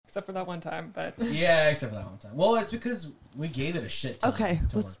Except for that one time, but... Yeah, except for that one time. Well, it's because we gave it a shit ton to work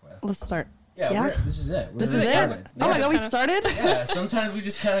with. Let's start. Yeah, this is it. This is it? Yeah. Oh my god, we started? Yeah, sometimes we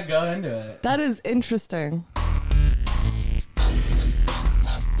just kind of go into it. That is interesting.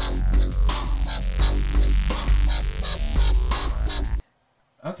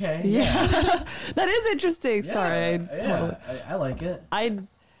 Okay. Yeah. That is interesting. Yeah, Sorry. I like it.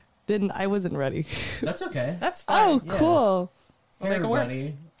 I wasn't ready. That's okay. That's fine. Oh, Yeah. cool. Hey,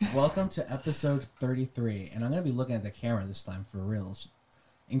 everybody. Welcome to episode 33. And I'm going to be looking at the camera this time for reals,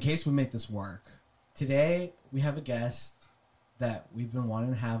 in case we make this work. Today, we have a guest that we've been wanting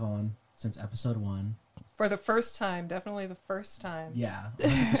to have on since episode 1. For the first time, definitely the first time. Yeah,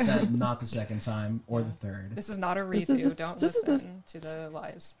 100% not the second time or the third. This is not a redo. Don't listen to the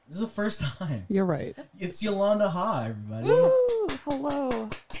lies. This is the first time. You're right. It's Yolanda Ha, everybody. Woo!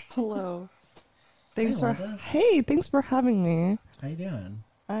 Hello. Thanks for having me. How you doing?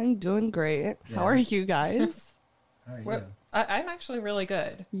 I'm doing great. Yeah. How are you guys? How are you? I'm actually really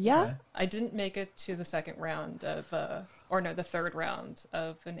good. Yeah? I didn't make it to the second round of, the third round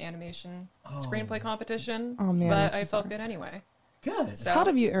of an animation screenplay competition. Oh, man. But I felt good anyway. Good. So, proud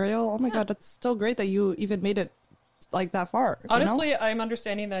of you, Ariel. Oh my god, that's still great that you even made it like that far. Honestly, I'm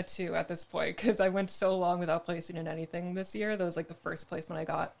understanding that too at this point because I went so long without placing in anything this year. That was like the first placement I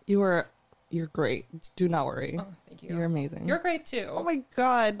got. You're great. Do not worry. Oh, thank you. You're amazing. You're great too. Oh my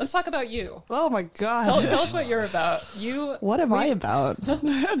god. Let's talk about you. Oh my god. Tell us what you're about. What am I about?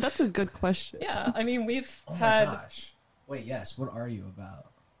 That's a good question. Yeah, I mean my gosh. Wait, yes. What are you about?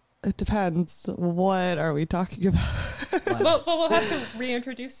 It depends. What are we talking about? well, we'll have to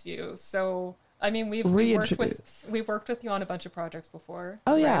reintroduce you. So, I mean, we've worked with you on a bunch of projects before.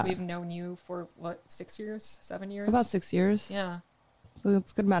 Oh, right? yeah. We've known you for, 6 years? 7 years? About 6 years. Yeah.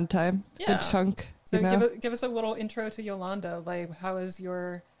 It's a good amount of time. Yeah. Good chunk. So give us a little intro to Yolanda. Like, how is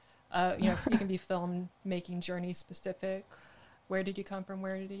your, you can be film-making journey specific. Where did you come from?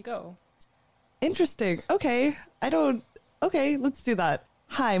 Where did you go? Interesting. Okay. Okay, let's do that.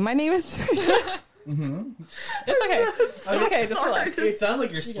 Hi, my name is... Mm-hmm. It's okay. It's okay, just relax. It sounds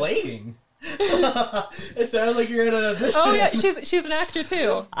like you're slating. It sounds like you're in an audition. Oh, yeah, she's an actor,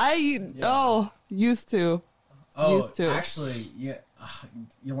 too. Used to. Actually, yeah,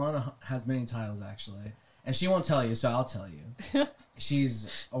 Yolanda has many titles, actually. And she won't tell you, so I'll tell you. She's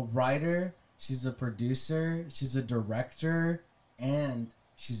a writer, she's a producer, she's a director, and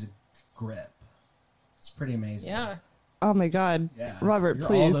she's a grip. It's pretty amazing. Yeah. Oh my god. Yeah. Robert, you're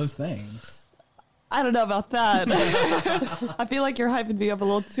please. all those things. I don't know about that. I feel like you're hyping me up a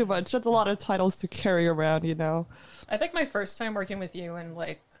little too much. That's a lot of titles to carry around, I think my first time working with you in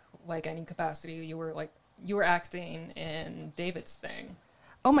like any capacity, you were acting in David's thing.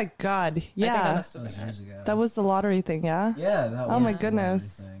 Oh my god. Yeah. I think that years ago. That was the lottery thing, yeah? Yeah, that was Oh my the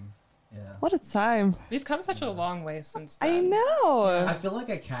goodness. lottery thing. Yeah. What a time. We've come such a long way since then. I know. I feel like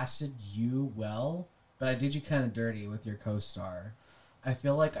I casted you well, but I did you kind of dirty with your co-star. I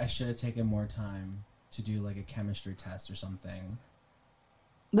feel like I should have taken more time to do like a chemistry test or something.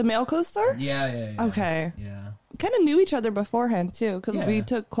 The male co-star? Yeah. Okay. Yeah. Kind of knew each other beforehand too, because we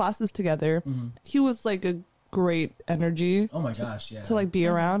took classes together. Mm-hmm. He was like a great energy. Oh my gosh, yeah. To like be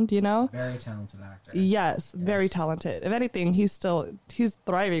around, Very talented actor. Yes, very talented. If anything, he's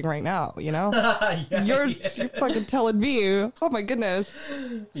thriving right now, You're fucking telling me. Oh my goodness.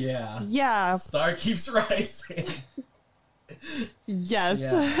 Yeah. Yeah. Star keeps rising. Yes.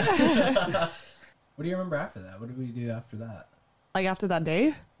 Yeah. What do you remember after that? What did we do after that? Like after that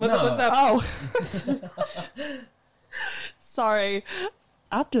day? What's up? Oh. Sorry.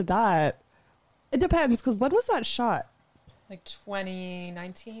 After that, it depends, because when was that shot? Like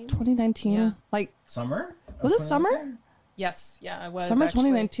 2019? 2019? Yeah. Like summer? Was it summer? Yes. Yeah, it was. Summer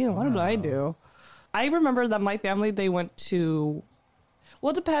actually. 2019. What did I do? I remember that my family, they went to...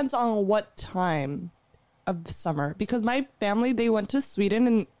 Well, it depends on what time of the summer, because my family, they went to Sweden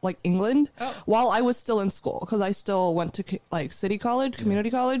and like England while I was still in school, because I still went to like city college, community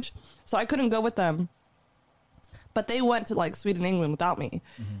college, so I couldn't go with them, but they went to like Sweden, England without me.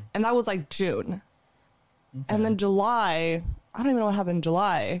 And that was like June. And then July, I don't even know what happened in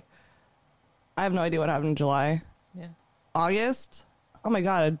July. I have no idea what happened in July. Yeah. August, oh my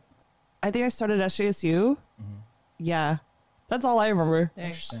god, I think I started SJSU. Yeah. That's all I remember.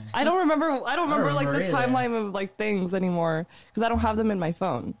 Interesting. I don't remember like the either. timeline of like things anymore, because I don't have them in my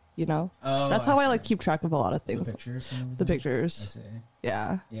phone, Oh, that's how I like keep track of a lot of things. The pictures and everything? The pictures. I see.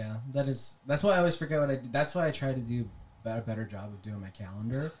 Yeah. Yeah, that's why I always forget what I do. That's why I try to do a better job of doing my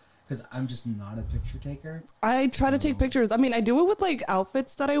calendar, because I'm just not a picture taker. I try to take pictures. I mean, I do it with like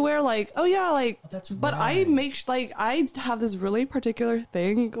outfits that I wear. Like, oh yeah, like. Oh, that's but I right. make like I have this really particular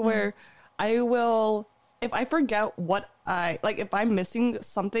thing where I will, if I forget what I like, if I'm missing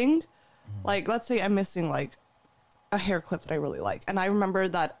something, like let's say I'm missing like a hair clip that I really like, and I remember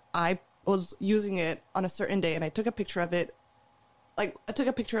that I was using it on a certain day, and I took a picture of it. Like I took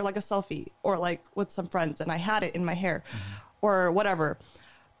a picture like a selfie or like with some friends, and I had it in my hair, or whatever.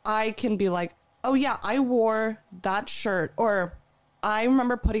 I can be like, oh yeah, I wore that shirt, or I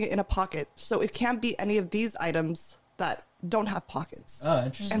remember putting it in a pocket, so it can't be any of these items that don't have pockets. Oh,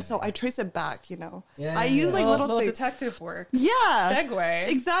 interesting. And so I trace it back, you know. Yeah, I yeah, use yeah. like little things. detective work. Yeah. Segue.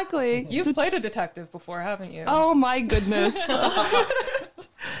 Exactly. You've played a detective before, haven't you? Oh my goodness.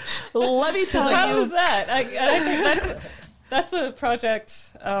 Let me tell How you. was that? I think that's a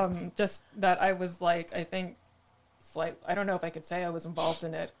project just that I was like, I think, I don't know if I could say I was involved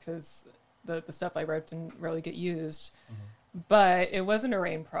in it because the stuff I wrote didn't really get used. But it was an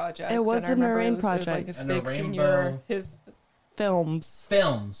Narain project. It was and I a remember Narain it was like project. his And big a rainbow. senior, his Films.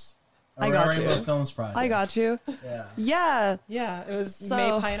 Films. I got Rainbow you. Films project. I got you. Yeah. Yeah. yeah, it was So-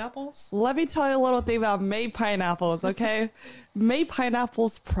 May Pineapples. Let me tell you a little thing about May Pineapples, okay? May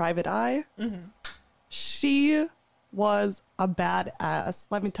Pineapple's private eye. She was a badass.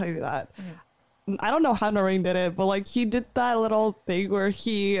 Let me tell you that. I don't know how Narain did it, but like he did that little thing where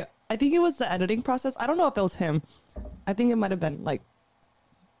I think it was the editing process. I don't know if it was him. I think it might have been like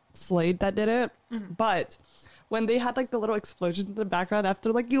Slade that did it. But when they had like the little explosions in the background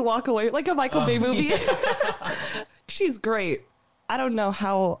after like you walk away, like a Michael Bay movie, she's great. I don't know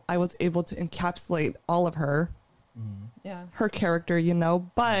how I was able to encapsulate all of her Yeah. character, you know,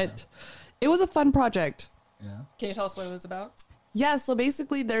 but it was a fun project. Yeah. Can you tell us what it was about? Yeah, so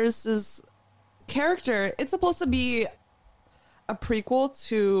basically there's this character. It's supposed to be a prequel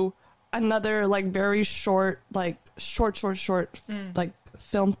to another like very short, like short, like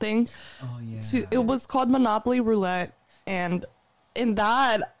film thing. Oh yeah. It was called Monopoly Roulette, and in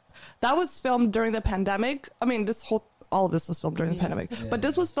that was filmed during the pandemic. I mean, all of this was filmed during the pandemic, but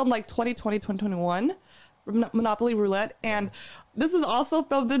this was filmed like 2020, 2021. Monopoly Roulette, and this is also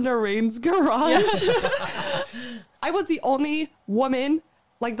filmed in Narain's garage. I was the only woman,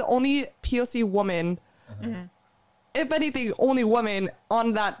 like the only POC woman, if anything, only woman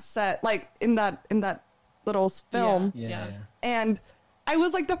on that set, like in that little film. Yeah. Yeah. Yeah. And I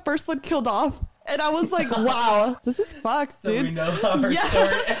was like the first one killed off. And I was like, wow, this is fucked, So dude. we know how our Yeah.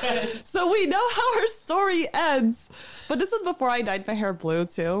 story ends. So we know how her story ends. But this is before I dyed my hair blue,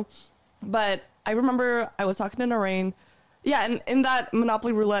 too. But I remember I was talking to Narain. Yeah, and in that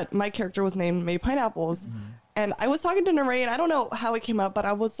Monopoly Roulette, my character was named May Pineapples. And I was talking to Narain. I don't know how it came up, but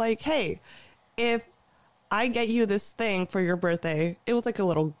I was like, hey, if I get you this thing for your birthday, it was like a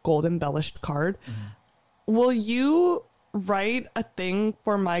little gold embellished card. Will you write a thing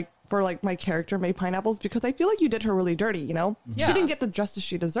for my character May Pineapples, because I feel like you did her really dirty, you know? Yeah. She didn't get the justice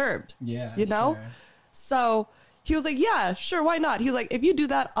she deserved. Yeah. You know? sure. So he was like, yeah, sure, why not? He was like, if you do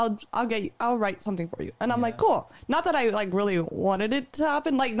that, I'll write something for you. And I'm like, cool. Not that I like really wanted it to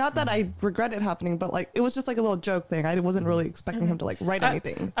happen. Like, not that I regret it happening, but like, it was just like a little joke thing. I wasn't really expecting him to like write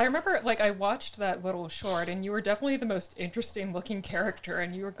anything. I remember, like, I watched that little short, and you were definitely the most interesting looking character,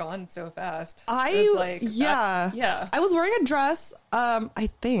 and you were gone so fast. It was like, yeah. I was wearing a dress, I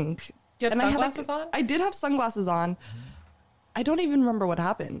think. You had And I sunglasses on? I did have sunglasses on. I don't even remember what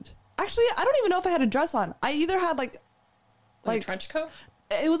happened. Actually, I don't even know if I had a dress on. I either had like a trench coat?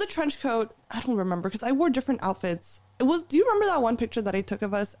 it was a trench coat. I don't remember because I wore different outfits. Do you remember that one picture that I took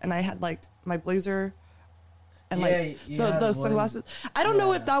of us and I had like my blazer and Yeah, like you had the one- sunglasses? I don't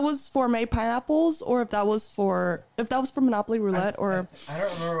know if that was for May Pineapples or if that was for Monopoly Roulette or I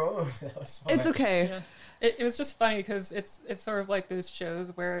don't remember what that was. For. it's okay. Yeah. It was just funny because it's sort of like those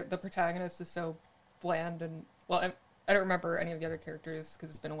shows where the protagonist is so bland and, well, I don't remember any of the other characters because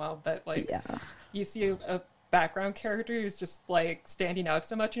it's been a while, but like Yeah. you see a background character who's just like standing out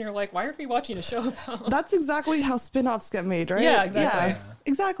so much and you're like, why aren't we watching a show about That's exactly how spin-offs get made, right? Yeah, exactly. Yeah,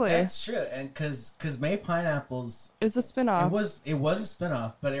 exactly. That's true, and because May Pineapples, It's a spin-off. it was a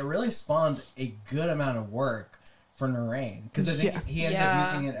spinoff, but it really spawned a good amount of work for Narain because I think Yeah. he ended Yeah.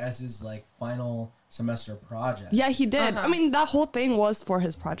 up using it as his like final semester project. Yeah, he did. Uh-huh. I mean, that whole thing was for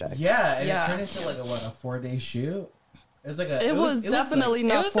his project. Yeah, and Yeah. it turned into like a 4-day shoot. It was like It was definitely It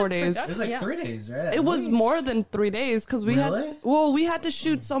not was 4 a days. It was like Yeah. 3 days, right? At It was least. more than 3 days because we Really? we had to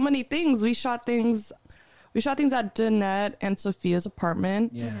shoot so many things. We shot things at Danette and Sophia's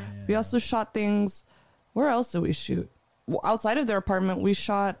apartment. Yeah. We also shot things. Where else did we shoot? Well, outside of their apartment, we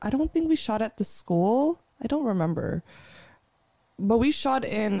shot. I don't think we shot at the school. I don't remember. but we shot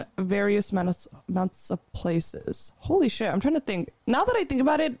in various amounts of places. Holy shit! I'm trying to think. Now that I think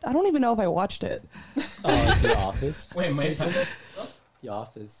about it, I don't even know if I watched it. The Office. Wait, The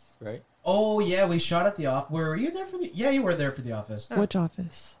Office, right? Oh yeah, we shot at the office. Were you there for the? Yeah, you were there for the office. Which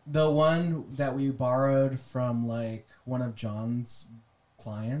office? The one that we borrowed from like one of John's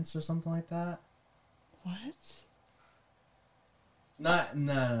clients or something like that. What?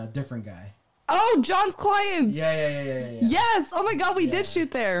 No, different guy. Oh, John's clients. Yeah. Yes. Oh my God, we Yeah. did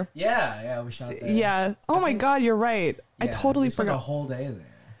shoot there. Yeah, we shot there. Yeah. Oh my God, you're right. I Yeah, totally we spent a forgot. whole day there.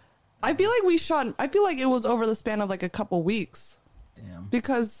 I feel like we shot. I feel like it was over the span of like a couple weeks Damn.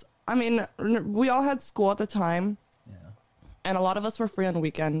 because I mean we all had school at the time, Yeah. and a lot of us were free on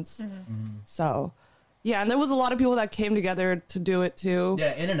weekends. Mm-hmm. So, yeah, and there was a lot of people that came together to do it too.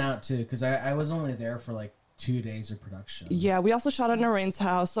 Yeah, in and out too, because I was only there for like 2 days of production. Yeah, we also shot at Narain's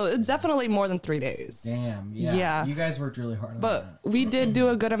house, so it's definitely more than 3 days. Damn. Yeah. Yeah. You guys worked really hard on But that. we did do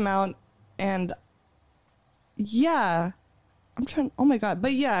a good amount, and yeah, I'm trying. Oh my God!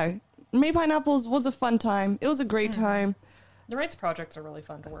 But yeah, May Pineapples was a fun time. It was a great time. The rights projects are really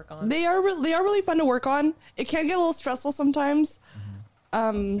fun to work on. They are really fun to work on. It can get a little stressful sometimes.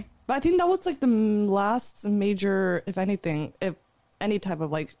 But I think that was like the last major, if anything, if any type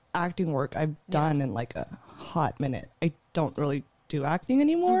of like acting work I've done in like a hot minute. I don't really do acting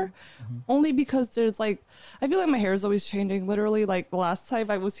anymore, only because there's like, I feel like my hair is always changing. Literally, like the last time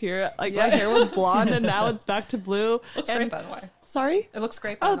I was here, like my Yeah. hair was blonde and now it's back to blue. Looks And- great, by the way. Sorry? It looks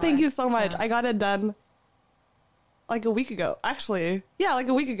great. By Oh, the thank way. you so much. Yeah. I got it done like a week ago. Actually, yeah, like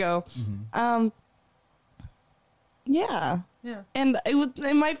a week ago. Yeah, Yeah. and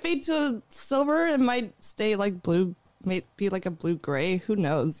it might fade to silver. It might stay like blue. May be like a blue gray. Who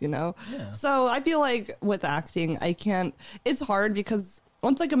knows? You know. Yeah. So I feel like with acting, I can't. It's hard because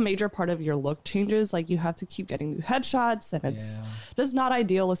once like a major part of your look changes, like you have to keep getting new headshots, and it's Yeah. just not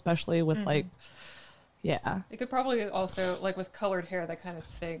ideal, especially with like. Yeah. It could probably also, like with colored hair, that kind of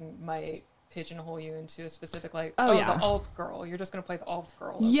thing might pigeonhole you into a specific, like, Oh, oh, yeah. the alt girl. You're just going to play the alt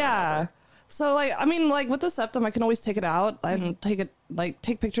girl. over and Yeah. over. So like I mean like with the septum I can always take it out and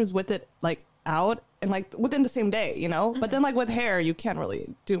take pictures with it like out and like within the same day, you know? But then like with hair you can't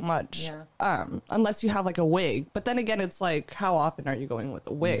really do much. Yeah. Unless you have like a wig. But then again it's like how often are you going with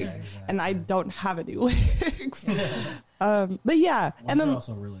a wig? Yeah, exactly. And I don't have any wigs. But yeah. Ones and are then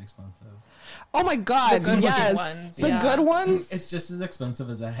also really expensive. oh my god, The good-looking yes. ones, The yeah. good ones. It's just as expensive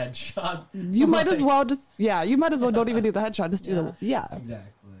as a headshot. You might as Like- well just you might as well don't even do the headshot, just do the Exactly.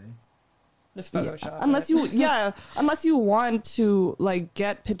 Just Yeah. Photoshop. Unless it. unless you want to like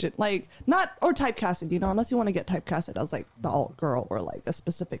get pigeon like not or typecasted, you know, unless you want to get typecasted as like the alt girl or like a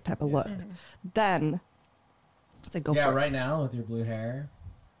specific type of look, then it's like go Yeah, for it. right now with your blue hair,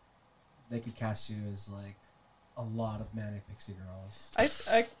 they could cast you as like a lot of manic pixie girls.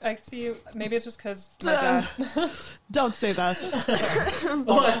 I see you. Maybe it's just because my dad. Don't say that.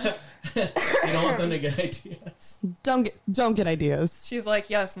 You don't want them to get ideas. Don't get ideas. She's like,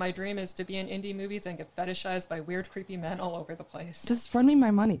 yes, my dream is to be in indie movies and get fetishized by weird, creepy men all over the place. Just run me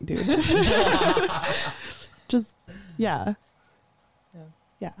my money, dude. Just yeah. Yeah.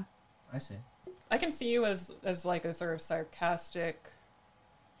 Yeah. I see. I can see you as like a sort of sarcastic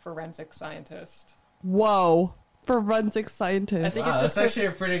forensic scientist. Whoa. Forensic scientist. I think Wow, it's that's just 'cause- actually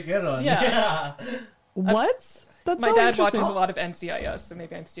a pretty good one. Yeah. What? That's My so dad interesting. watches a lot of NCIS, so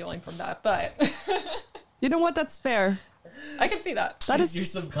maybe I'm stealing from that, but You know what? That's fair. I can see that. That Is is your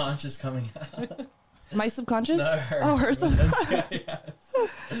subconscious coming out? my subconscious. No, her. Oh, her sub- NCIS.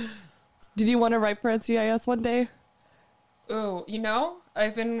 Did you want to write for NCIS one day? Ooh, you know,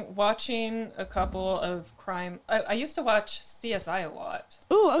 I've been watching a couple of crime. I used to watch CSI a lot.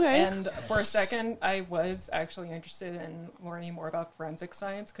 Ooh, okay. And for a second, I was actually interested in learning more about forensic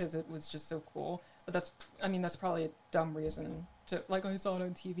science because it was just so cool. But that's probably a dumb reason to, like, I saw it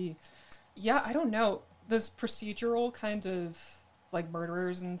on TV. Yeah, I don't know. This procedural kind of, like,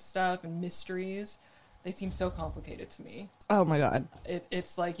 murderers and stuff and mysteries, they seem so complicated to me. Oh my god.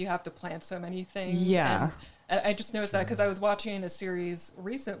 It's like you have to plan so many things. Yeah. And I just noticed that because I was watching a series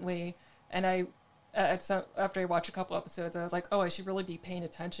recently, and after I watched a couple episodes, I was like, oh, I should really be paying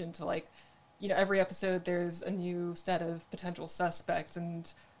attention to, like, you know, every episode there's a new set of potential suspects,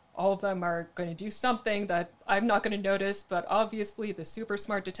 and all of them are going to do something that I'm not going to notice, but obviously the super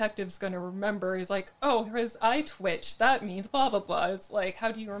smart detective's going to remember. He's like, oh, his eye twitched. That means blah, blah, blah. It's like,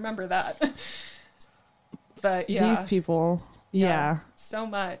 how do you remember that? But yeah. These people. Yeah. So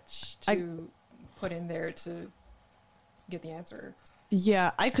much to put in there to get the answer.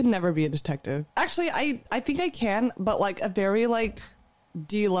 Yeah, I could never be a detective. Actually, I think I can, but like a very like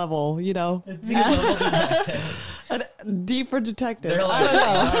D level, you know. D-level detective. D for detective. They're like, I don't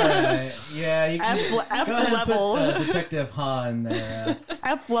know. all right, yeah, you can F go ahead level. and put Detective Ha in there.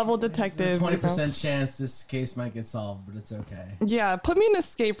 F level detective. you know. 20% chance this case might get solved, but it's okay. Yeah, put me in an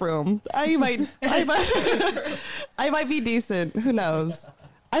escape room. I might, I might be decent. Who knows?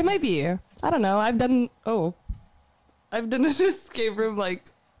 I might be. I don't know. I've done an escape room like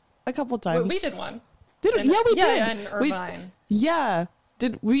a couple times. We did one. Did And- yeah, we did. Yeah, in We- Irvine. yeah.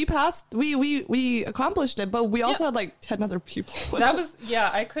 Did we passed? We accomplished it, but we also Yeah. had like 10 other people. That was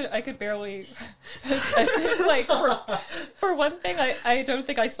I could barely like for one thing I don't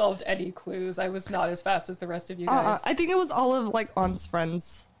think I solved any clues. I was not as fast as the rest of you guys. I think it was all of like Aunt's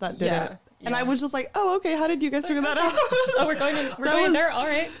friends that did Yeah, it, and yeah. I was just like, oh, okay. How did you guys figure that out? Oh, we're going That in was- there. All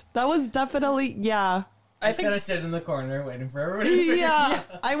right. That was definitely yeah. I Just think gotta sit in the corner waiting for everybody to figure it out.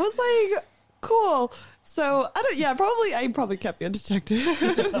 Yeah, I was like, cool. So I don't. Yeah, I probably kept being a detective.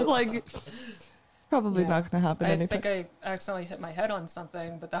 like, probably Yeah. not gonna happen. I anything. think I accidentally hit my head on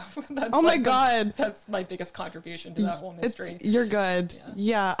something, but that's Oh my like God. that's my biggest contribution to that whole mystery. You're good.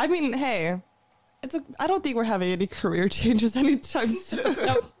 Yeah. I mean, hey, I don't think we're having any career changes anytime soon.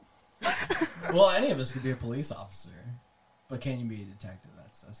 Nope. Well, any of us could be a police officer, but can you be a detective?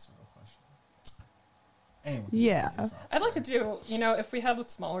 That's the real question. Anyone can be a Yeah. police officer. I'd like to do, if we have a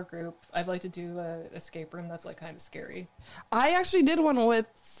smaller group, I'd like to do a escape room that's like kind of scary. I actually did one with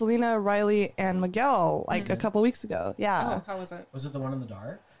Selena, Riley, and Miguel like a couple weeks ago. Yeah. Oh, how was it? Was it the one in the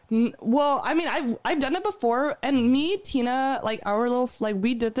dark? Well, I mean, I've done it before, and me, Tina, like our little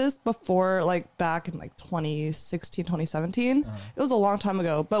we did this before, like back in like 2016, 2017. It was a long time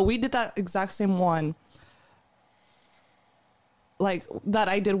ago, but we did that exact same one, like that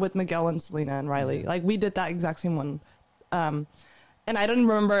I did with Miguel and Selena and Riley. Like we did that exact same one, and I didn't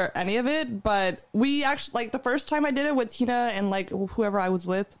remember any of it, but we actually like the first time I did it with Tina and like whoever I was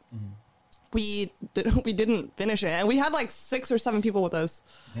with. We didn't finish it, and we had like 6 or 7 people with us.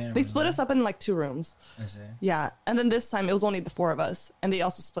 Damn, They split us up in like 2 rooms. I see. Yeah, and then this time it was only the 4 of us, and they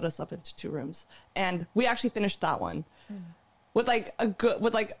also split us up into 2 rooms, and we actually finished that one with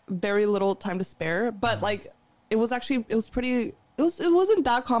like very little time to spare. But like it was pretty. It wasn't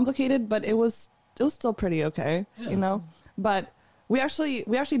that complicated, but it was still pretty okay, Yeah. you know. But we actually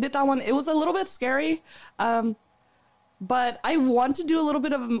did that one. It was a little bit scary. But I want to do a little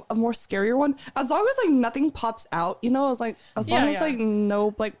bit of a more scarier one. As long as like nothing pops out, you know, as long as like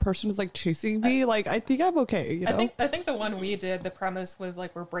no like person is like chasing me, like I think I'm okay, you know. I think the one we did, the premise was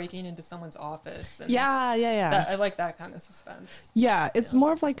like we're breaking into someone's office. And Yeah. I like that kind of suspense. Yeah, it's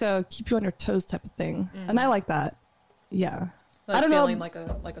more of like a keep you on your toes type of thing, and I like that. Yeah, Like I don't feeling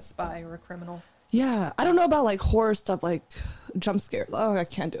know. like a spy or a criminal. Yeah, I don't know about like horror stuff, like jump scares. Oh, I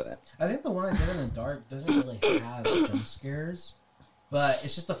can't do it. I think the one I did in the dark doesn't really have jump scares, but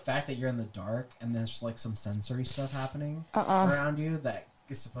it's just the fact that you're in the dark and there's just like some sensory stuff happening around you that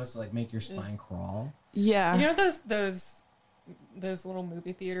is supposed to like make your spine crawl. Yeah, You know those little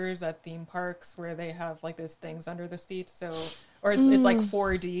movie theaters at theme parks where they have like those things under the seats, or it's like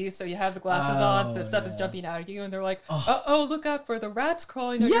 4D, so you have the glasses on, so stuff is yeah. jumping out at you, and they're like, oh, look out for the rats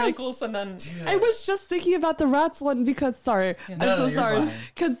crawling on your Yes. ankles, and then I was just thinking about the rats one because sorry, Yeah. I'm No, so you're sorry fine.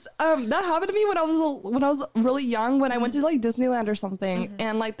 because that happened to me when I was really young when I went to like Disneyland or something,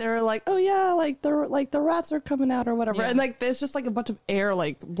 and like they were like, oh yeah, like the rats are coming out or whatever, Yeah. and like there's just like a bunch of air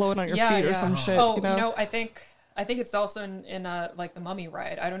like blowing on your feet or some shit. Oh, you know? I think it's also in like the Mummy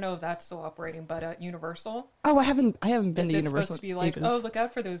ride. I don't know if that's still operating, but at Universal, Oh, I haven't been to it's Universal. supposed to be like, ages. oh, look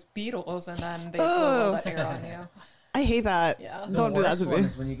out for those beetles, and then they blow all that air on you. I hate that. Yeah. The Don't do that worst to one me.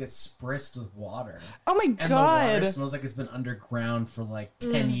 is when you get spritzed with water. Oh my And the god, water smells like it's been underground for like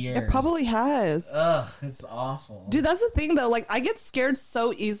 10 years. it probably has. Ugh, it's awful. Dude, that's the thing though. Like, I get scared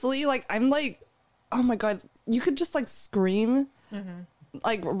so easily. Like, I'm like, oh my god, you could just like scream,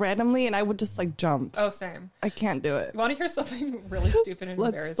 like randomly, and I would just like jump. Oh, same. I can't do it. You want to hear something really stupid and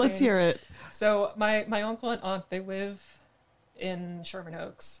embarrassing? Let's hear it. So my uncle and aunt, they live in Sherman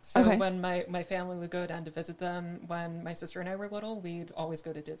Oaks. So Okay. when my family would go down to visit them when my sister and I were little, we'd always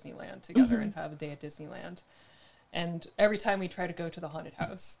go to Disneyland together and have a day at Disneyland. And every time we try to go to the haunted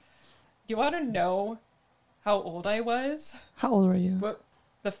house. Do you want to know how old I was? How old were you? What,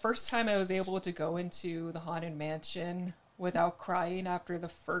 the first time I was able to go into the haunted mansion without crying after the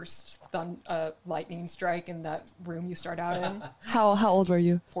first lightning strike in that room you start out in, How old were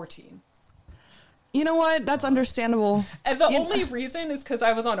you? 14. You know what? That's understandable. And the only reason is because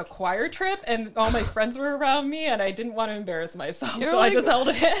I was on a choir trip and all my friends were around me and I didn't want to embarrass myself, You're so like- I just held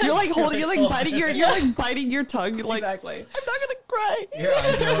it in. You're like holding, you're like biting your tongue. You're like, Exactly. I'm not gonna cry. Your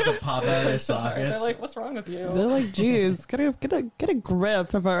eyes are about to pop out of their They're sockets. like, what's wrong with you? They're like, geez, get a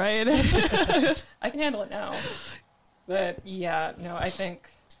grip, am I right? I can handle it now. But yeah, no, I think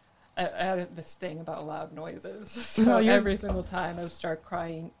I had this thing about loud noises. So No, you're- every single time I would start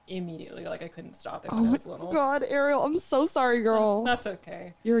crying immediately, like I couldn't stop it Oh when I my was little. God, Ariel, I'm so sorry, girl. That's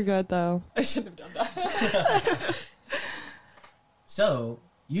okay. You're good though. I shouldn't have done that. So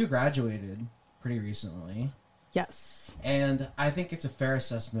you graduated pretty recently, Yes. and I think it's a fair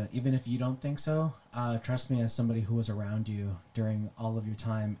assessment, even if you don't think so. Trust me, as somebody who was around you during all of your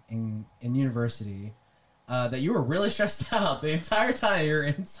time in university, that you were really stressed out the entire time you were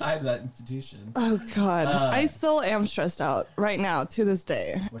inside of that institution. Oh God, I still am stressed out right now to this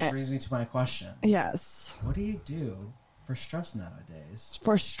day. Which brings me to my question. Yes. What do you do for stress nowadays?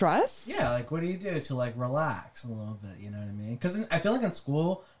 For stress? Yeah, like what do you do to like relax a little bit? You know what I mean? Because I feel like in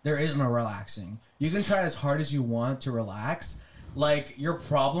school there is no relaxing. You can try as hard as you want to relax. Like your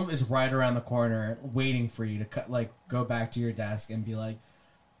problem is right around the corner, waiting for you to go back to your desk and be like,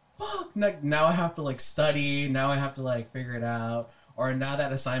 "Fuck! Now I have to like study. Now I have to like figure it out." Or now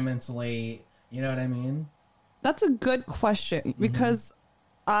that assignment's late. You know what I mean? That's a good question because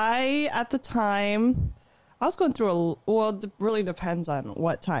at the time, I was going through it really depends on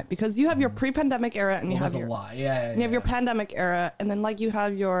what time because you have your pre-pandemic era and you have There's your a lot. Yeah. and you have your pandemic era and then like you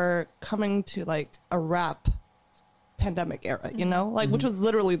have your coming to like a wrap pandemic era, you know, like which was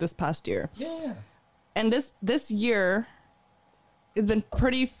literally this past year. Yeah. And this year has been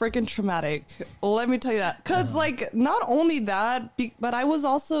pretty freaking traumatic. Let me tell you that. Because, like, not only that, but I was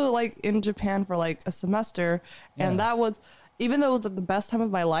also, like, in Japan for, like, a semester. And Yeah. that was, even though it was the best time of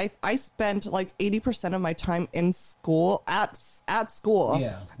my life, I spent, like, 80% of my time in school, at school.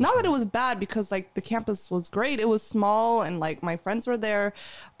 Yeah. Not that it was bad because, like, the campus was great. It was small and, like, my friends were there.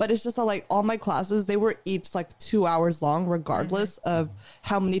 But it's just that, like, all my classes, they were each, like, 2 hours long, regardless of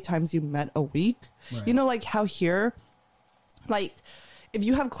how many times you met a week. Right. You know, like, how here... like if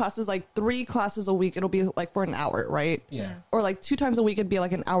you have classes like 3 classes a week it'll be like for an hour, right? Yeah. Or like 2 times a week it'd be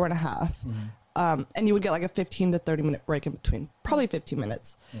like an hour and a half. And you would get like a 15 to 30 minute break in between, probably 15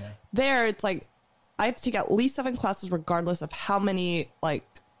 minutes. Yeah. There it's like I have to take at least 7 classes regardless of how many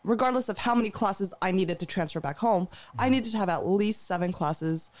classes I needed to transfer back home. I needed to have at least 7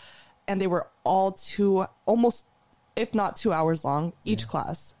 classes and they were all almost if not 2 hours long each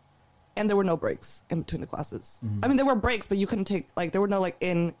class. And there were no breaks in between the classes. I mean, there were breaks, but you couldn't take, like, there were no, like,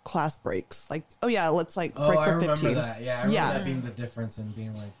 in-class breaks. Like, oh, yeah, let's, like, break I for remember 15. that. Yeah, I remember that being the difference in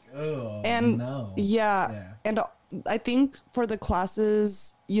being like, oh, And, no. yeah. And I think for the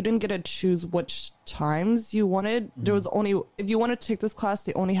classes, you didn't get to choose which times you wanted. There was only, if you wanted to take this class,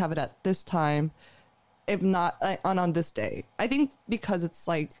 they only have it at this time. If not, on this day. I think because it's,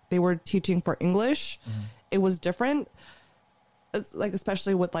 like, they were teaching for English, it was different. It's like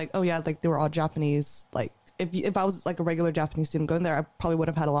especially with like like they were all Japanese, like if I was like a regular Japanese student going there I probably would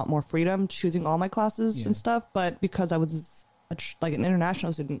have had a lot more freedom choosing all my classes and stuff, but because I was like an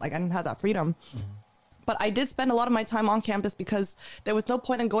international student, like I didn't have that freedom. But I did spend a lot of my time on campus because there was no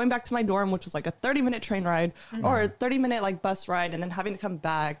point in going back to my dorm, which was like a 30-minute train ride or a 30-minute like bus ride and then having to come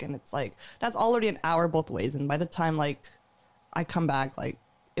back, and it's like that's already an hour both ways, and by the time like I come back, like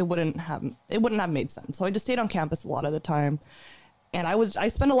it wouldn't have made sense. So I just stayed on campus a lot of the time. And I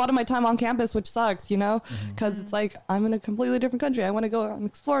spent a lot of my time on campus, which sucked, you know, because it's like I'm in a completely different country. I want to go out and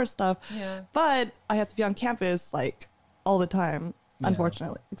explore stuff. Yeah. But I have to be on campus like all the time,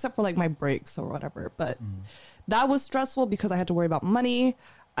 unfortunately, except for like my breaks or whatever. But that was stressful because I had to worry about money.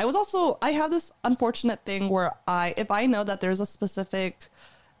 I have this unfortunate thing where if I know that there's a specific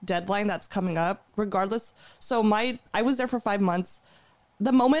deadline that's coming up, regardless. So I was there for 5 months.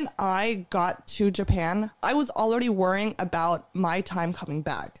 The moment I got to Japan, I was already worrying about my time coming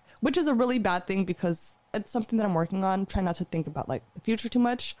back, which is a really bad thing because it's something that I'm working on, trying not to think about like the future too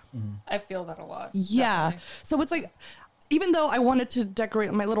much. I feel that a lot. Yeah. Definitely. So it's like, even though I wanted to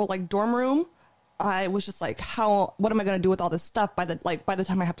decorate my little like dorm room, I was just like, what am I going to do with all this stuff by the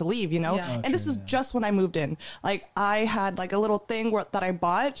time I have to leave, you know? Yeah. And this is just when I moved in. Like I had like a little thing that I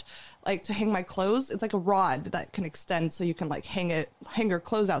bought like to hang my clothes. It's like a rod that can extend so you can like hang your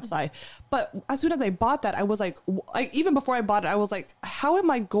clothes outside. But as soon as I bought that, I was like even before I bought it, I was like, how am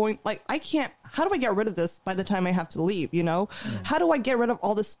I going, like, how do I get rid of this by the time I have to leave, you know? How do I get rid of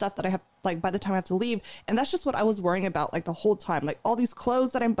all this stuff that I have, like, by the time I have to leave? And that's just what I was worrying about, like, the whole time. Like, all these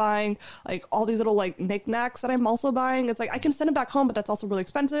clothes that I'm buying, like, all these little, like, knickknacks that I'm also buying. It's like, I can send it back home, but that's also really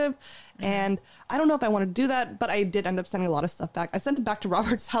expensive. And I don't know if I want to do that, but I did end up sending a lot of stuff back. I sent it back to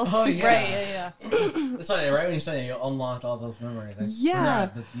Robert's house. Oh, yeah. Right, yeah. That's funny, right when you said it, you unlocked all those memories. Like, Yeah.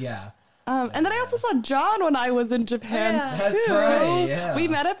 Yeah. And then I also saw John when I was in Japan, Yeah. That's too. right, yeah. We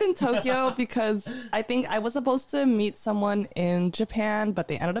met up in Tokyo because I think I was supposed to meet someone in Japan, but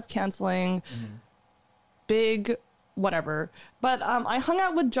they ended up canceling. Big whatever. But I hung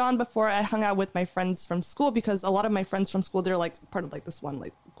out with John before I hung out with my friends from school, because a lot of my friends from school, they're like part of like this one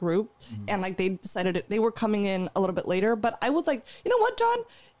like group, and like they decided they were coming in a little bit later. But I was like, you know what, John?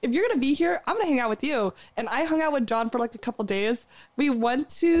 If you're gonna be here, I'm gonna hang out with you. And I hung out with John for like a couple days. We went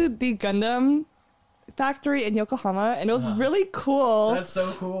to the Gundam factory in Yokohama, and it was really cool. That's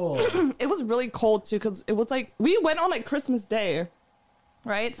so cool. It was really cold too, because it was like we went on like Christmas Day,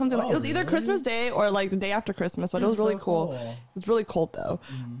 right? Something like it was either really? Christmas Day or like the day after Christmas, but it was That's really so cool. cool. It was really cold though.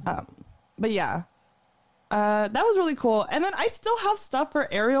 But yeah. That was really cool. And then I still have stuff for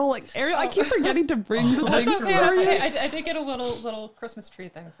Ariel. Like Ariel, I keep forgetting to bring the That's things okay. for you. I did get a little Christmas tree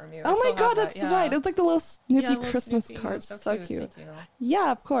thing from you. I Oh my still have god, that, that's right. It's like the little snippy little Christmas Snoopy. card. So So cute. Thank you.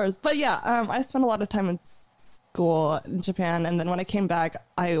 Yeah, of course. But yeah, I spent a lot of time in school in Japan, and then when I came back,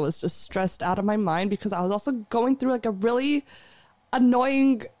 I was just stressed out of my mind because I was also going through like a really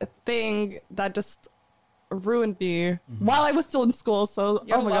annoying thing that just ruined me while I was still in school. So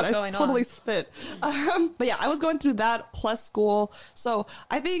You had oh a my lot god, I going totally on. spit. But yeah, I was going through that plus school. So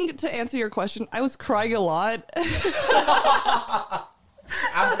I think to answer your question, I was crying a lot.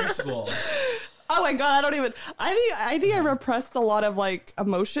 After school. Oh my god, I think I repressed a lot of like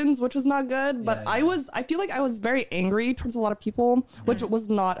emotions, which was not good. But Yeah. I feel like I was very angry towards a lot of people, which was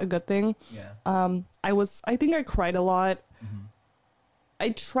not a good thing. Yeah. I think I cried a lot. I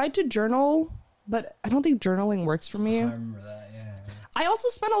tried to journal, but I don't think journaling works for me. I remember that, yeah. I also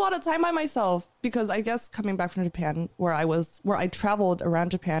spent a lot of time by myself because I guess coming back from Japan, where I traveled around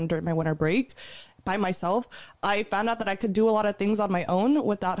Japan during my winter break by myself, I found out that I could do a lot of things on my own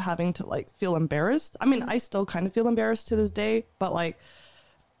without having to like feel embarrassed. I mean, I still kind of feel embarrassed to this day, but like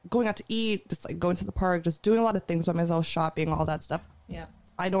going out to eat, just like going to the park, just doing a lot of things by myself, shopping, all that stuff. Yeah.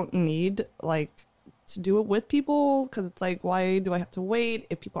 I don't need like to do it with people, because it's like, why do I have to wait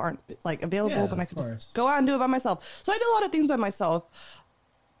if people aren't like available? Yeah, But I of could course. just go out and do it by myself. So I did a lot of things by myself,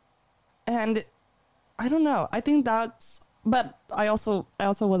 and I don't know. I think that's. But I also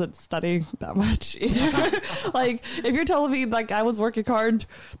wasn't studying that much either. Like if you're telling me like I was working hard,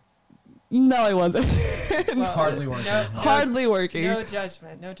 no, I wasn't. Well, Hardly working. Hardly working. No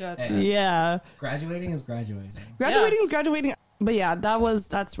judgment. No judgment. Hey. Yeah. Graduating is graduating. Graduating is graduating. But yeah,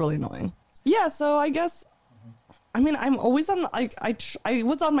 that's really annoying. Yeah, so I guess, I mean, I'm always on, like, I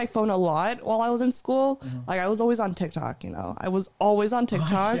was on my phone a lot while I was in school. Like, I was always on TikTok, you know. I was always on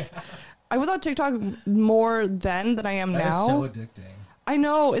TikTok. I was on TikTok more then than I am That is now. so addicting. I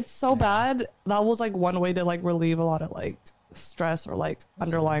know, it's so bad. That was, like, one way to, like, relieve a lot of, like, stress or, like,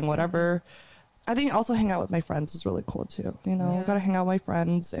 underlying whatever. I think also hang out with my friends is really cool, too. You know, Yeah. gotta hang out with my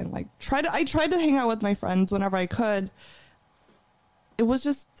friends and, like, I tried to hang out with my friends whenever I could. It was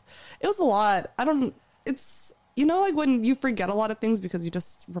a lot. It's, you know, like when you forget a lot of things because you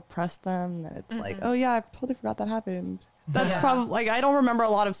just repress them, and it's like, oh yeah, I totally forgot that happened. That's probably, like, I don't remember a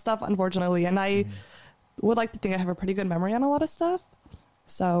lot of stuff, unfortunately, and I would like to think I have a pretty good memory on a lot of stuff.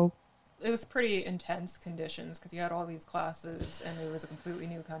 So It was pretty intense conditions because you had all these classes and it was a completely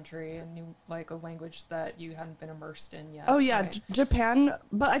new country and new, like, a language that you hadn't been immersed in yet. oh yeah, right? Japan,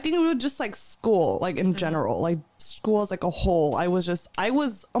 but I think it was just like school, like in general, like school as like a whole. I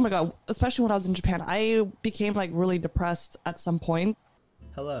was oh my god, especially when I was in Japan, I became like really depressed at some point.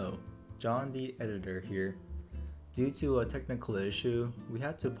 Hello, John the editor here. Due to a technical issue, we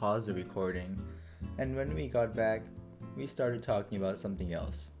had to pause the recording, and when we got back, we started talking about something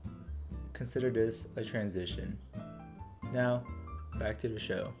else. Consider this a transition. Now, back to the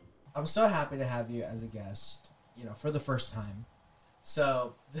show. I'm so happy to have you as a guest, you know, for the first time.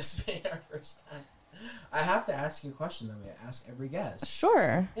 So, this being our first time, I have to ask you a question that we ask every guest.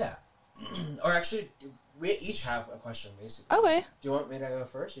 Sure. Yeah. Or actually, we each have a question, basically. Okay. Do you want me to go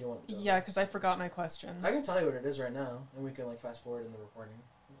first, or you want me to go Yeah, first? because I forgot my question. I can tell you what it is right now, and we can, like, fast forward in the recording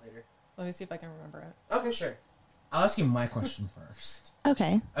later. Let me see if I can remember it. Okay, sure. I'll ask you my question first.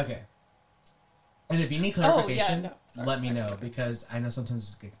 Okay. Okay. And if you need Oh, yeah, clarification, no, sorry. let me know, because I know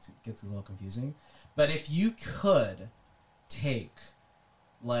sometimes it gets a little confusing. But if you could take,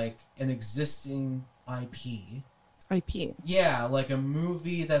 like, an existing IP, IP. yeah, like a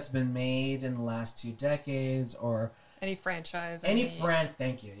movie that's been made in the last 2 decades, or Any franchise.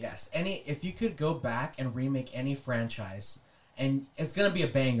 thank you, yes. If you could go back and remake any franchise, and it's going to be a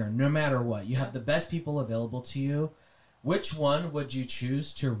banger no matter what, you have the best people available to you, which one would you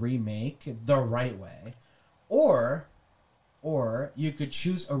choose to remake the right way? Or you could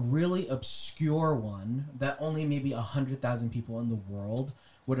choose a really obscure one that only maybe 100,000 people in the world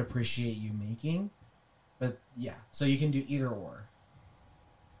would appreciate you making. But yeah, so you can do either or.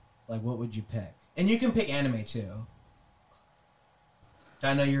 Like, what would you pick? And you can pick anime too.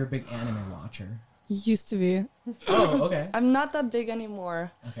 I know you're a big anime watcher. Used to be. Oh, okay. I'm not that big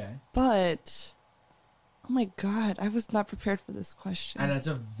anymore. Okay. But oh my god, I was not prepared for this question. And it's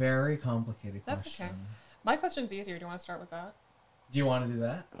a very complicated That's question. okay. My question's easier. Do you want to start with that? Do you want to do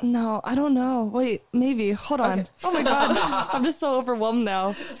that? No, I don't know. Wait, maybe. Hold on. Okay. Oh my god, I'm just so overwhelmed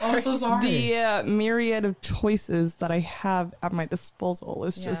now. I'm so sorry. The myriad of choices that I have at my disposal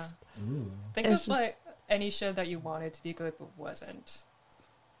is Yeah. just. Ooh. Think It's of just- like any show that you wanted to be good but wasn't.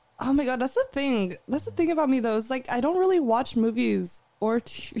 Oh my god, that's the thing. That's the thing about me though. Is like I don't really watch movies or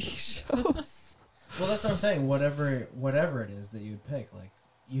TV shows. Well, that's what I'm saying. Whatever it is that you'd pick, like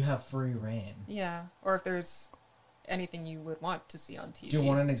you have free reign. Yeah. Or if there's anything you would want to see on TV. Do you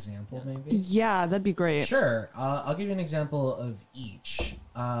want an example, maybe? Yeah, that'd be great. Sure. I'll give you an example of each.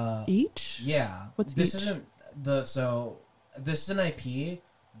 Each? Yeah. What's this? each? Isn't the so? This is an IP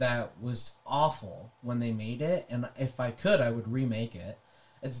that was awful when they made it, and if I could, I would remake it.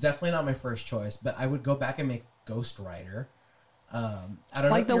 It's definitely not my first choice, but I would go back and make Ghost Rider. I don't know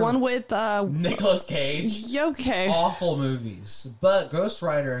Like if the you're- one with Nicolas Cage. okay. Awful movies, but Ghost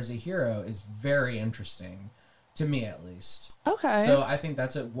Rider as a hero is very interesting to me, at least. Okay. So I think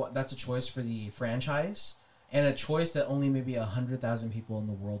that's a choice for the franchise, and a choice that only maybe 100,000 people in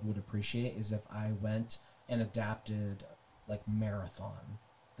the world would appreciate is if I went and adapted like Marathon,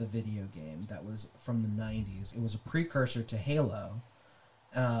 the video game that was from the 90s. It was a precursor to Halo,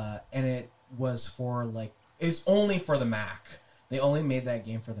 and it was for like it's only for the Mac. They only made that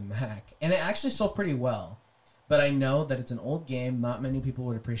game for the Mac, and it actually sold pretty well. But I know that it's an old game. Not many people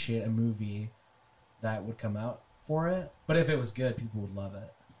would appreciate a movie that would come out for it. But if it was good, people would love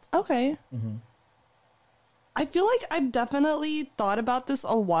it. Okay. Mm-hmm. I feel like I've definitely thought about this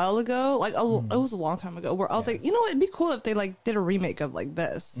a while ago. Like it was a long time ago, where I was Yeah. like, you know, it'd be cool if they like did a remake of like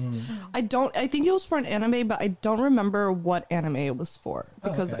this. Mm. I think it was for an anime, but I don't remember what anime it was for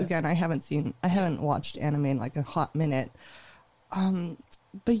because okay. again, I haven't watched anime in like a hot minute.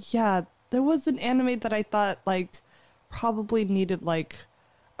 But yeah, there was an anime that I thought like probably needed like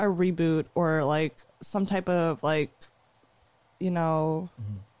a reboot or like some type of like, you know,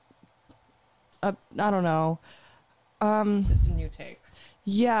 I don't know. Just a new take.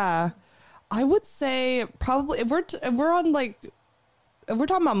 Yeah, I would say probably if we're on like if we're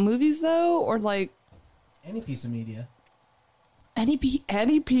talking about movies though, or like Any piece of media. any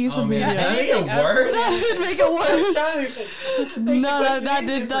piece Oh of man, media. that make it worse. That did make it worse. No, No,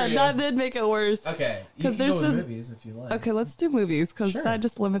 that did make it worse. Okay, you 'Cause can there's go with just- movies if you like. Okay, let's do movies because Sure. that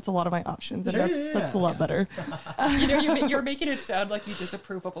just limits a lot of my options, and Sure, that's a lot yeah. better. You know, you're making it sound like you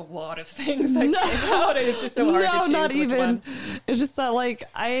disapprove of a lot of things that came out. And it's just so hard to No, choose not which even. one. It's just that like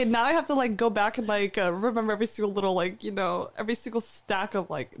I have to like go back and like remember every single little like every single stack of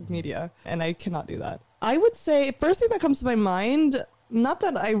like media, and I cannot do that. I would say first thing that comes to my mind, not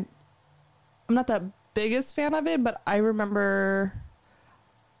that I'm not that biggest fan of it, but I remember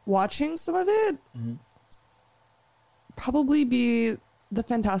watching some of it. Mm-hmm. Probably be the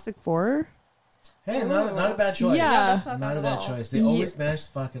Fantastic Four. Hey, not a bad choice. Yeah. that's not Not bad a at bad all. choice. They always manage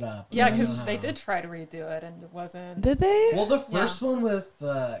to fuck it up. Yeah, I don't because know they how. did try to redo it and it wasn't. Did they? Well, the first one with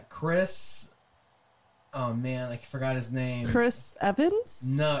Chris. Oh man, I forgot his name. Chris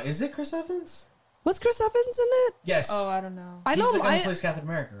Evans? No, is it Chris Evans? Was Chris Evans in it? Yes. Oh, I don't know. I He's know. the guy who plays Captain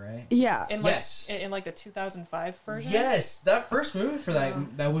America, right? Yeah. In like Yes. in like the 2005 version. Yes, that first movie for that Yeah.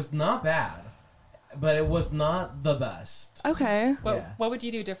 that was not bad, but it was not the best. Okay. Yeah. What would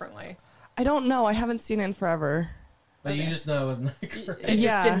you do differently? I don't know. I haven't seen it in forever. But you Okay. just know it was not It great. just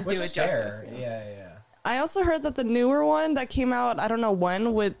Yeah. didn't Which do is it justice. fair. Yeah. I also heard that the newer one that came out, I don't know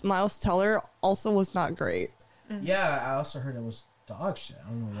when, with Miles Teller also was not great. Yeah, I also heard it was dog shit. I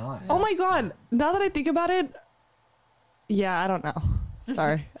don't know why. Oh my god. Now that I think about it, yeah, I don't know.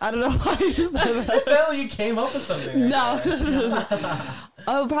 Sorry. I don't know why you said that. It sounded like you came up with something. No.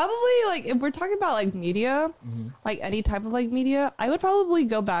 Oh, probably like if we're talking about like media, like any type of like media, I would probably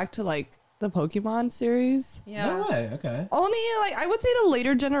go back to like the Pokemon series. Yeah. No way. Okay. Only like I would say the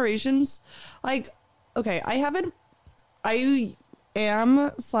later generations. Like, okay, I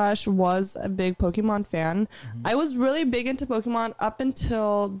am/was a big Pokemon fan. I was really big into Pokemon up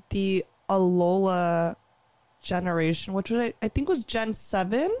until the Alola generation, which was, I think was Gen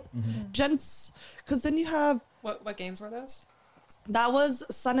 7. Because then you have What games were those? that was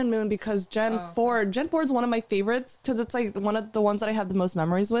Sun and Moon because Gen Oh, 4 is one of my favorites because it's like one of the ones that I have the most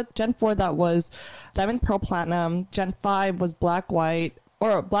memories with. Gen 4 that was Diamond, Pearl, Platinum. Gen 5 was Black, White,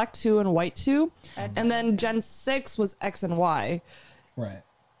 or Black 2 and White 2. And then Gen 6 was X and Y. Right.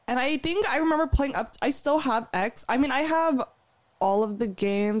 And I think I remember playing up. I still have X. I mean, I have all of the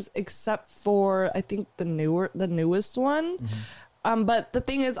games except for I think the newest one. But the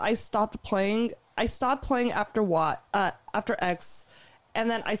thing is, I stopped playing after after X, and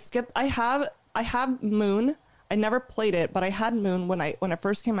then I skipped. I have Moon. I never played it, but I had Moon when it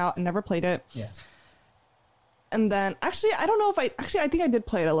first came out. I never played it. Yeah. And then actually, I don't know if I think I did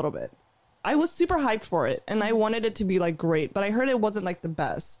play it a little bit. I was super hyped for it, and I wanted it to be like great, but I heard it wasn't like the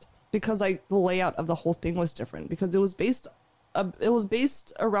best because like the layout of the whole thing was different because it was based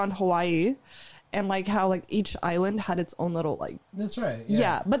around Hawaii, and like how like each island had its own little like That's right.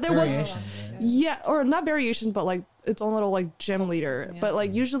 yeah, but there was Variations, right? yeah, or not variations, but like its own little like gem leader. Yeah. But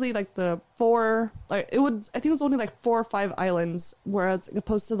like usually like the four like it would I think it was only like 4 or 5 islands, whereas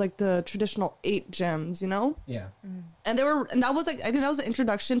opposed to like the traditional 8 gems, you know? Yeah. And that was like I think that was the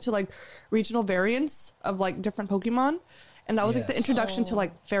introduction to like regional variants of like different Pokemon. And that was like the Yes. introduction to Oh.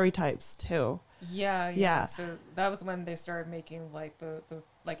 like fairy types too. Yeah, yeah. Yeah. So that was when they started making like the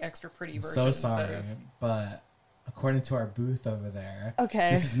like extra pretty I'm versions. so sorry, Of... but according to our booth over there, Okay.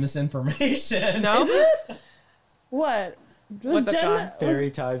 this is misinformation. No. What? What's up, John?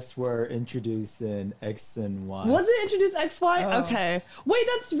 Fairy types were introduced in X and Y. Was it introduced XY? Oh. Okay. Wait,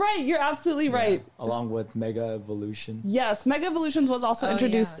 that's right. You're absolutely right. Along with Mega Evolution. Yes, Mega Evolutions was also Oh,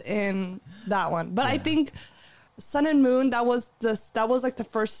 introduced yeah. in that one. But I Yeah. think Sun and Moon, that was like the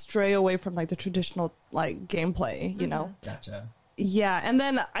first stray away from like the traditional like gameplay, you know? Gotcha. Yeah, and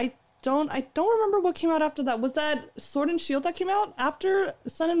then I don't remember what came out after that. Was that Sword and Shield that came out after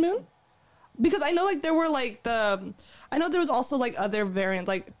Sun and Moon? Because I know like there were like I know there was also like other variants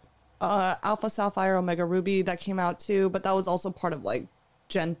like Alpha Sapphire, Omega Ruby that came out too, but that was also part of like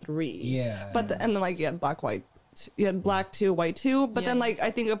Gen 3. Yeah. But and then like you had Black 2, White 2, but then Yeah. like I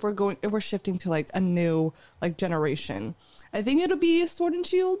think if we're shifting to like a new like generation, I think it'll be Sword and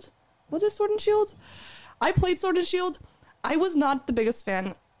Shield. Was it Sword and Shield? I played Sword and Shield. I was not the biggest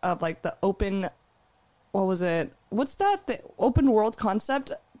fan of like the open what was it? What's that? The open world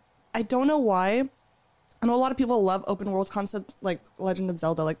concept. I don't know why. I know a lot of people love open world concept like Legend of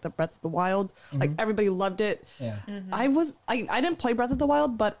Zelda, like the Breath of the Wild. Like everybody loved it. Yeah. I didn't play Breath of the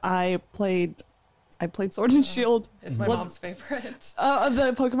Wild, but I played Sword and Shield. It's my What's- mom's favorite Of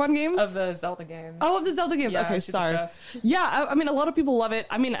the Pokemon games? of the Zelda games. Oh, of the Zelda games. Yeah, Okay, she's sorry. obsessed. Yeah, I mean, a lot of people love it.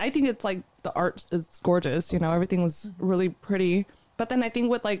 I mean, I think it's like the art is gorgeous. You know, everything was really pretty. But then I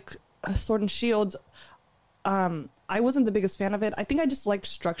think with like Sword and Shield, I wasn't the biggest fan of it. I think I just liked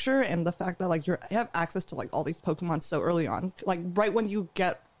structure and the fact that like you have access to like all these Pokemon so early on. Like right when you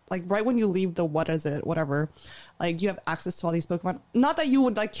leave the whatever, like you have access to all these Pokemon. Not that you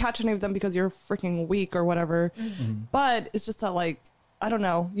would like catch any of them because you're freaking weak or whatever, but it's just that like I don't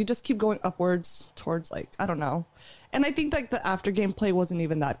know, you just keep going upwards towards like I don't know. And I think like the after gameplay wasn't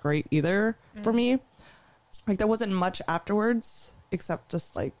even that great either for me. Like there wasn't much afterwards except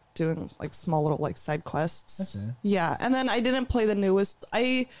just like doing like small little like side quests. That's it. Yeah, and then I didn't play the newest.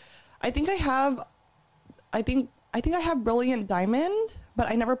 I think I have Brilliant Diamond, but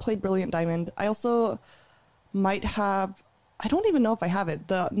I never played Brilliant Diamond. I also might have. I don't even know if I have it.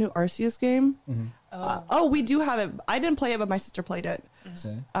 The new Arceus game. Oh. We do have it. I didn't play it, but my sister played it.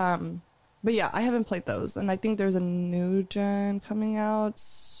 So, But yeah, I haven't played those, and I think there's a new gen coming out.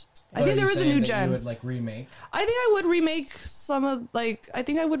 I what think are there you is a saying new that gen. You would like remake. I think I would remake some of like. I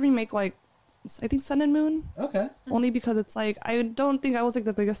think I would remake like. I think Sun and Moon, Okay. only because it's like I don't think I was like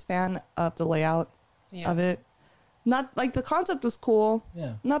the biggest fan of the layout Yeah. of it. Not like the concept was cool.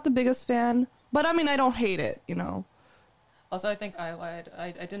 Yeah. Not the biggest fan, but I mean I don't hate it. You know. Also, I think I lied.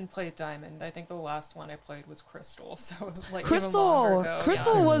 I didn't play Diamond. I think the last one I played was Crystal. So it was like even longer ago.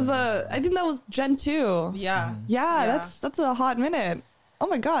 Crystal Yeah. was I think that was Gen 2. Yeah. Yeah, Yeah. that's a hot minute. Oh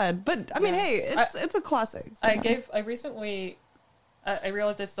my god! But I mean, Yeah. hey, it's a classic. I you know? I recently. I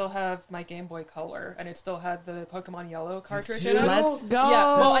realized I still have my Game Boy Color, and it still had the Pokemon Yellow cartridge in it. Let's go.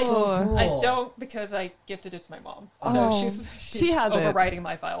 Yeah, well, So cool. I don't because I gifted it to my mom. Oh, So she's she has it. overwriting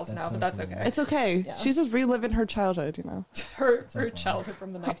my files That's now, so but that's cool. okay. It's okay. Yeah. She's just reliving her childhood, you know. her so funny. childhood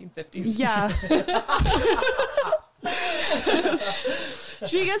from the 1950s. Yeah.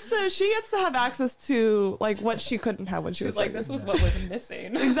 she gets to have access to like what she couldn't have when she She was was like, this was what was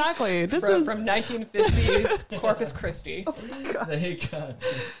missing. Exactly. This from, is from 1950s Corpus Christi. There you go.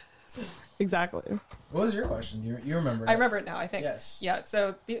 exactly. What was your question? You remember? I remember it now, I think. Yes. Yeah,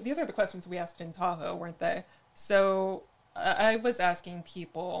 so these are the questions we asked in Tahoe, weren't they? So I was asking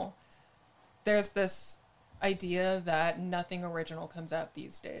people, there's this idea that nothing original comes out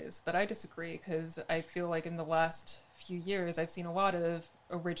these days, but I disagree because I feel like in the last few years I've seen a lot of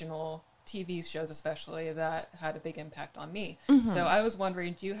original TV shows especially that had a big impact on me. So I was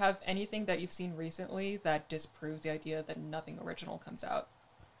wondering, do you have anything that you've seen recently that disproves the idea that nothing original comes out?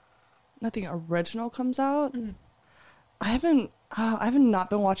 Nothing original comes out. I have not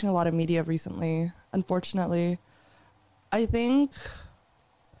been watching a lot of media recently, unfortunately. I think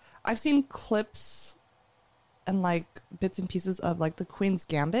I've seen clips and like bits and pieces of like the Queen's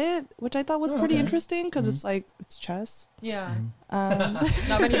Gambit, which I thought was pretty interesting because it's like it's chess. Yeah. Um,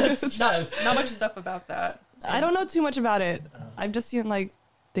 Not much stuff about that. I don't know too much about it. I've just seen like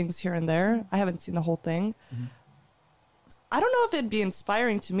things here and there. I haven't seen the whole thing. I don't know if it'd be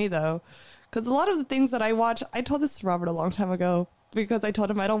inspiring to me though, because a lot of the things that I watch, I told this to Robert a long time ago because I told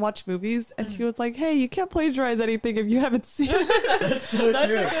him I don't watch movies, and he was like, "Hey, you can't plagiarize anything if you haven't seen it." That's so That's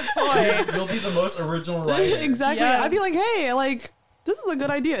true. a good point. You'll be the most original writer. Exactly. Yes. I'd be like, "Hey, like this is a good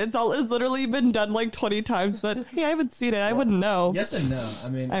idea. It's literally been done like 20 times, but hey, I haven't seen it. I wouldn't know." Yes and no. I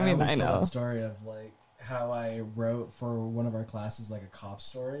mean, I always I tell know. the story of like how I wrote for one of our classes like a cop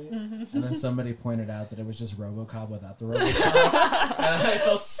story, and then somebody pointed out that it was just RoboCop without the RoboCop, and I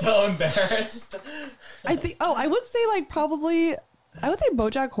felt so embarrassed. I would say like probably I would say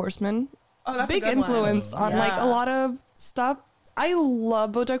BoJack Horseman. Oh, that's Big a good one. influence on like a Yeah. lot of stuff. I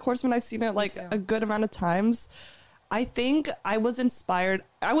love BoJack Horseman. I've seen it like too. a good amount of times. I think I was inspired.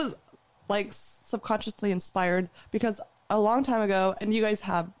 I was like subconsciously inspired because a long time ago, and you guys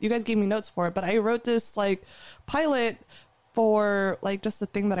gave me notes for it, but I wrote this like pilot for like just the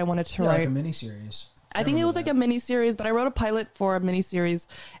thing that I wanted to Yeah, write. like a miniseries. I think it was like a mini series, but I wrote a pilot for a mini series,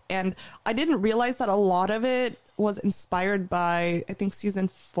 and I didn't realize that a lot of it was inspired by I think season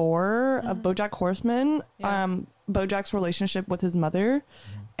 4 of BoJack Horseman, Yeah. BoJack's relationship with his mother,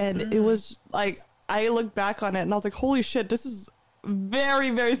 and it was like I looked back on it and I was like, holy shit, this is very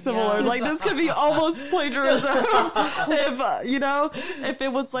very similar. Yeah. Like this could be almost plagiarism if if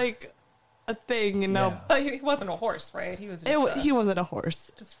it was like a thing, Yeah. But he wasn't a horse, right? He was just he wasn't a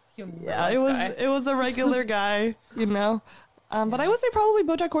horse. just human. Yeah, real life guy. it was a regular guy, But I would say probably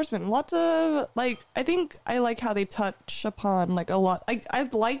BoJack Horseman. Lots of like I think I like how they touch upon like a lot. I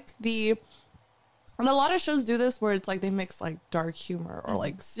like and a lot of shows do this where it's like they mix like dark humor or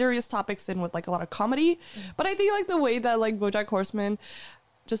like serious topics in with like a lot of comedy. But I think like the way that like BoJack Horseman,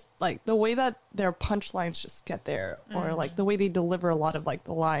 just like the way that their punchlines just get there, or like the way they deliver a lot of like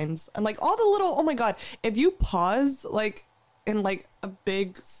the lines and like all the little, oh my god, if you pause like in like a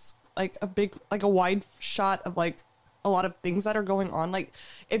wide shot of like a lot of things that are going on, like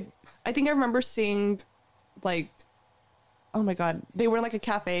if I think I remember seeing like, oh my god, they were in like a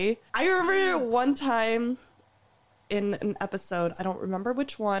cafe. I remember one time in an episode, I don't remember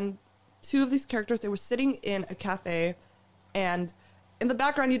which one, 2 of these characters, they were sitting in a cafe, and in the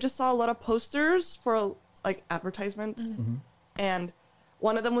background you just saw a lot of posters for like advertisements, and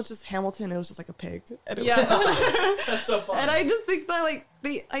one of them was just Hamilton. It was just like a pig. And it was- That's so fun. and I just think that like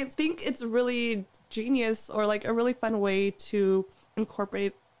I think it's really genius, or like a really fun way to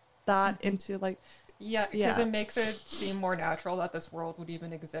incorporate that into like Yeah, because Yeah. it makes it seem more natural that this world would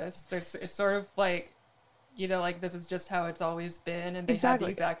even exist. It's sort of like, like this is just how it's always been, and they have Exactly.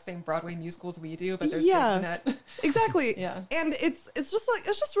 the exact same Broadway musicals we do, but there's Yeah. pigs in it. exactly. Yeah. And it's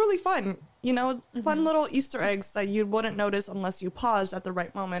just really fun. Fun little Easter eggs that you wouldn't notice unless you paused at the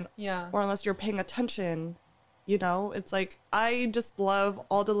right moment, Yeah. or unless you're paying attention. It's like I just love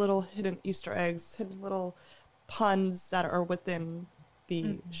all the little hidden Easter eggs, hidden little puns that are within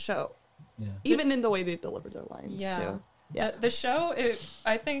the show, Yeah. even in the way they deliver their lines Yeah. too. Yeah, the show,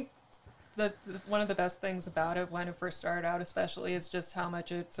 I think one of the best things about it when it first started out, especially, is just how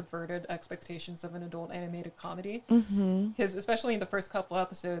much it subverted expectations of an adult animated comedy. Because especially in the first couple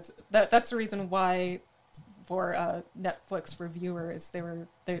episodes, that's the reason why for Netflix reviewers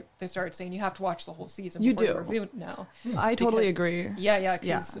they started saying you have to watch the whole season You before you do. review it now. I totally agree. Yeah,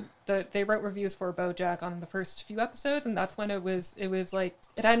 because they wrote reviews for BoJack on the first few episodes, and that's when it was like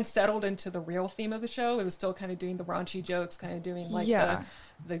it hadn't settled into the real theme of the show. It was still kind of doing the raunchy jokes, kind of doing like Yeah.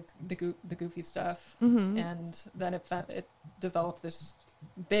 the goofy stuff, and then it developed this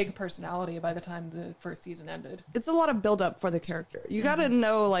big personality by the time the first season ended. It's a lot of build up for the character. You got to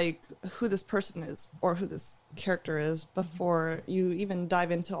know like who this person is or who this character is before you even dive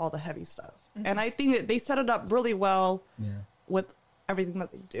into all the heavy stuff. And I think that they set it up really well Yeah. with everything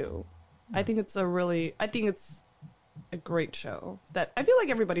that they do. I think it's a great show that I feel like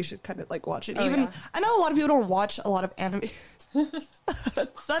everybody should kind of like watch it. Oh, Even yeah. I know a lot of people don't watch a lot of anime. Is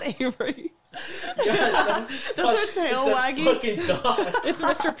that Avery? That's her tail wagging. Fucking dog. It's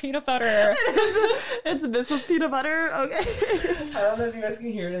Mr. Peanut Butter. It's Mrs. Peanut Butter. Okay. I don't know if you guys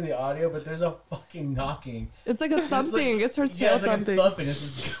can hear it in the audio, but there's a fucking knocking. It's like a thumping. like- It's her Yeah, tail it's like thumping. a thumping.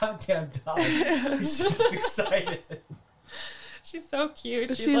 It's this goddamn dog. She's excited. She's so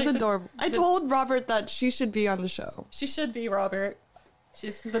cute. She's like adorable. I told Robert that she should be on the show. She should be, Robert.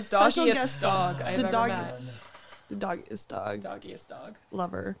 She's the Special doggiest guest dog I've The ever dog- met. The doggiest dog. Doggiest dog.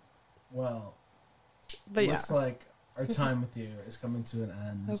 Lover. Well, But yeah. looks like our time with you is coming to an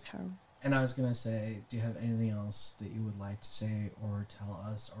end. Okay. And I was gonna say, do you have anything else that you would like to say or tell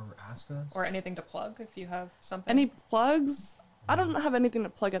us or ask us? Or anything to plug if you have something. Any plugs? I don't have anything to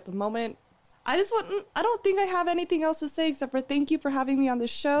plug at the moment. I don't think I have anything else to say except for thank you for having me on the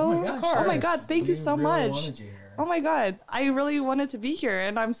show. gosh, Oh my yes. God, thank you We so really much. wanted you here. Oh my God, I really wanted to be here,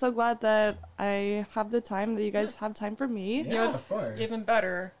 and I'm so glad that I have the time, that you guys have time for me. Yeah, You know, it's of course. even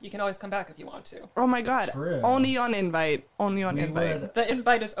better. You can always come back if you want to. Oh my God, True. only on invite. Only on We invite. would- The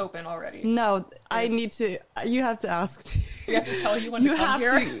invite is open already. No, I Yes. need to. You have to ask me. We have to tell you when You to come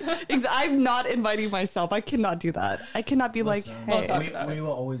have here. to. I'm not inviting myself. I cannot do that. I cannot be Listen, like, We'll hey. talk about we it.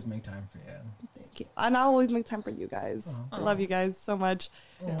 will always make time for you. Thank you. And I'll always make time for you guys. Aw. I love you guys so much.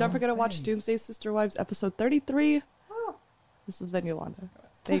 Aw, Don't forget to watch thanks. Doomsday Sister Wives episode 33. Oh. This has been Yolanda.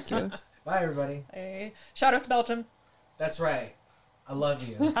 Thank you. Bye, everybody. Hey, shout out to Belgium. That's right. I love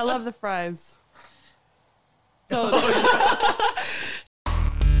you. I love the fries. So